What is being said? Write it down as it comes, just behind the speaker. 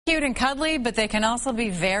cute and cuddly, but they can also be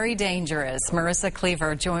very dangerous. Marissa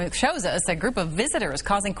Cleaver shows us a group of visitors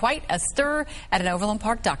causing quite a stir at an Overland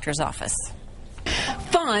Park doctor's office.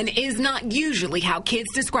 Fun is not usually how kids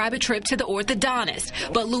describe a trip to the orthodontist,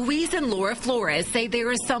 but Louise and Laura Flores say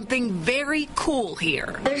there is something very cool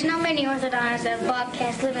here. There's not many orthodontists that have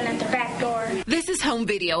bobcats living at their back door. This is home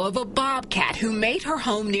video of a bobcat who made her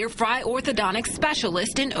home near Fry Orthodontic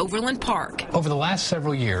Specialist in Overland Park. Over the last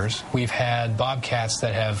several years, we've had bobcats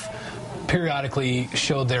that have periodically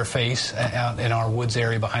showed their face out in our woods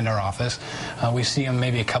area behind our office. We see them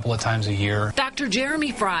maybe a couple of times a year. Dr.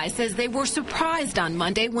 Jeremy Fry says they were surprised on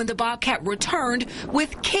Monday when the bobcat returned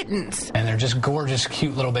with kittens. And they're just gorgeous,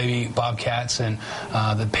 cute little baby bobcats, and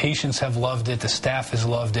the patients have loved it, the staff has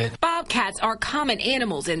loved it. Bobcats are common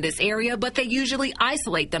animals in this area, but they usually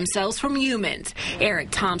isolate themselves from humans. Eric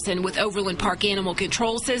Thompson with Overland Park Animal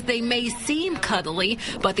Control says they may seem cuddly,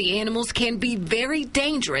 but the animals can be very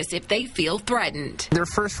dangerous if they feel threatened. Their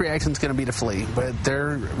first reaction is going to be to flee, but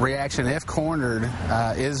their reaction, if cornered,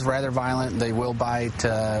 is rather violent. They will bite,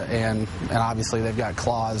 and obviously they've got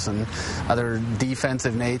claws and other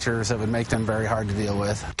defensive natures that would make them very hard to deal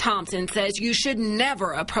with. Thompson says you should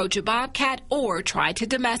never approach a bobcat or try to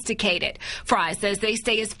domesticate it. Fry says they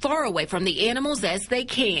stay as far away from the animals as they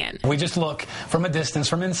can. We just look from a distance,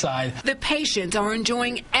 from inside. The patients are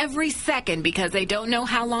enjoying every second because they don't know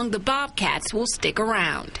how long the bobcats will stick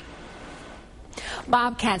around.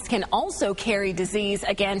 Bobcats can also carry disease.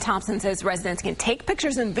 Again, Thompson says residents can take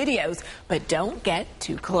pictures and videos, but don't get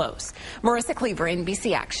too close. Marissa Cleaver,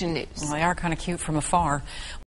 NBC Action News. Well, they are kind of cute from afar.